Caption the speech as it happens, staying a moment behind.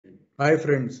Hi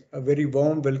friends, a very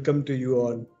warm welcome to you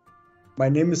all. My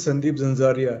name is Sandeep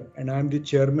Zanzaria and I am the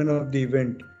chairman of the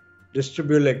event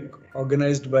Distribuelec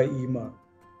organized by EMA.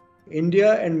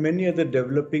 India and many other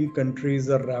developing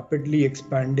countries are rapidly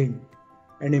expanding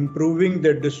and improving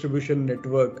their distribution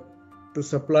network to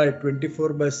supply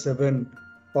 24 by 7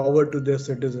 power to their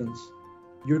citizens.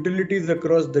 Utilities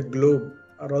across the globe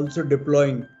are also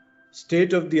deploying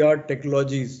state of the art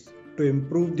technologies to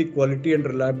improve the quality and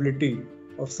reliability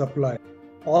of supply.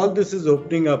 All this is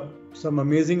opening up some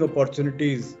amazing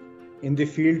opportunities in the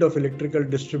field of electrical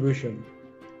distribution.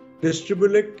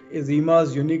 Distribuelec is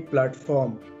EMA's unique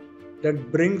platform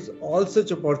that brings all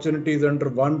such opportunities under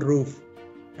one roof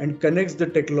and connects the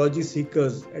technology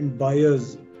seekers and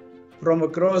buyers from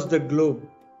across the globe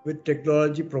with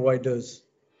technology providers.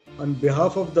 On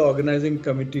behalf of the organizing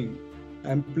committee,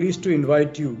 I am pleased to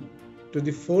invite you to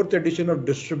the fourth edition of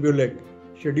Distribuelec,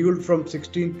 scheduled from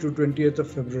 16th to 20th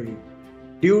of February.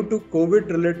 Due to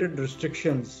COVID-related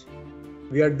restrictions,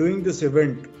 we are doing this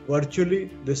event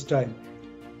virtually this time.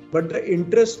 But the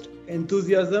interest,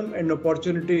 enthusiasm and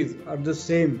opportunities are the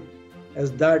same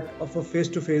as that of a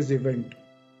face-to-face event.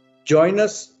 Join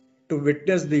us to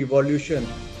witness the evolution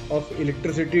of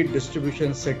electricity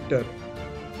distribution sector.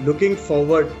 Looking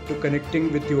forward to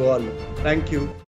connecting with you all. Thank you.